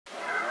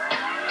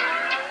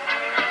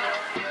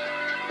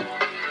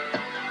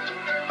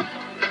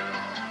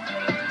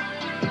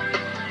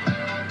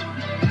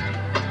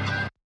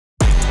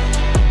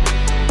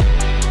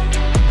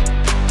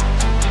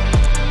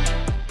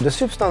The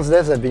Substance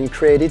devs have been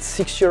created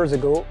 6 years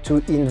ago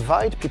to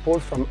invite people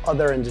from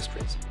other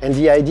industries. And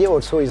the idea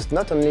also is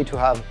not only to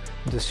have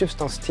the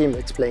Substance team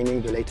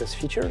explaining the latest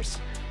features,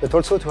 but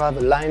also to have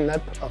a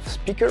lineup of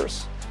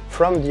speakers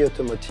from the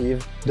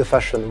automotive, the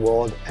fashion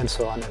world, and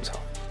so on and so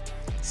on.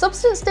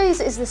 Substance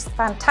Days is this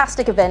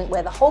fantastic event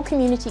where the whole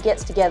community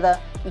gets together,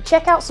 we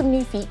check out some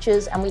new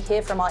features, and we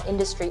hear from our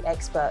industry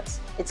experts.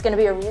 It's going to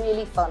be a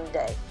really fun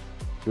day.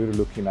 We're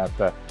looking at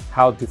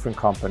how different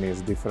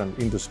companies, different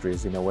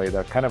industries, in a way,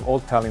 they're kind of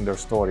all telling their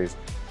stories,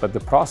 but the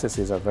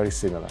processes are very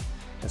similar.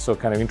 And so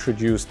kind of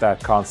introduce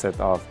that concept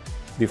of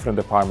different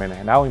departments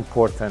and how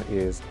important it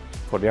is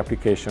for the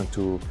application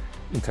to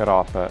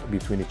interop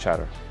between each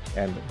other.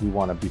 And we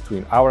want it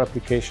between our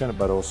application,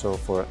 but also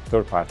for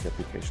third-party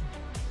application.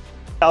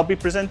 I'll be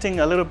presenting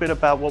a little bit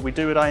about what we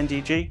do at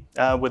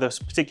INDG with a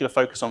particular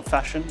focus on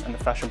fashion and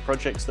the fashion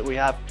projects that we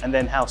have, and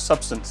then how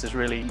Substance is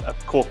really a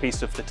core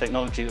piece of the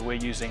technology that we're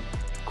using.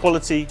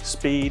 Quality,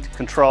 speed,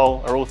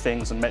 control are all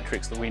things and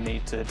metrics that we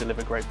need to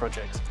deliver great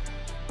projects.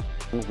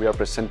 We are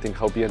presenting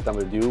how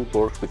BMW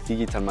works with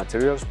digital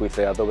materials with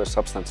the Adobe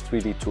Substance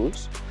 3D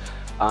tools,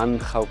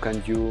 and how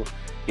can you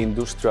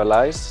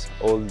industrialize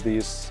all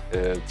these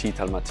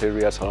digital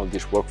materials and all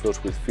these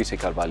workflows with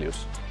physical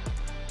values.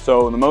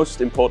 So the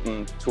most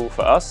important tool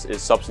for us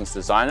is Substance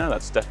Designer.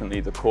 That's definitely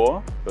the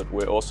core, but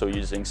we're also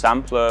using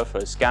Sampler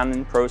for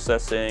scanning,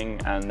 processing,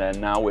 and then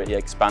now we're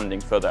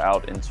expanding further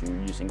out into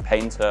using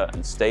Painter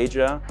and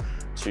Stager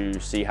to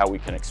see how we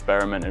can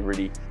experiment and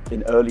really,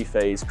 in early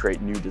phase, create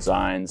new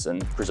designs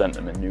and present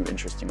them in new,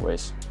 interesting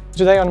ways.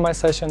 Today on my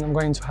session, I'm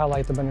going to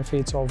highlight the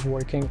benefits of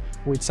working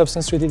with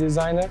Substance 3D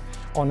Designer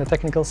on the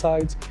technical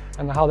side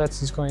and how that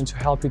is going to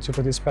help you to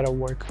produce better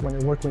work when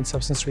you're working with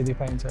Substance 3D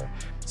Painter.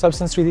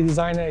 Substance 3D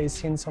Designer is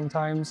seen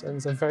sometimes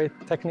as a very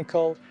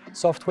technical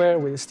software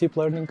with a steep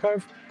learning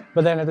curve,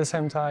 but then at the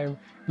same time,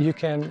 you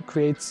can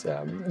create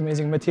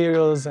amazing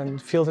materials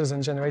and filters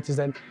and generators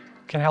that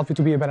can help you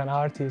to be a better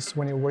artist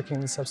when you're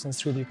working in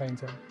Substance 3D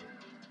Painter.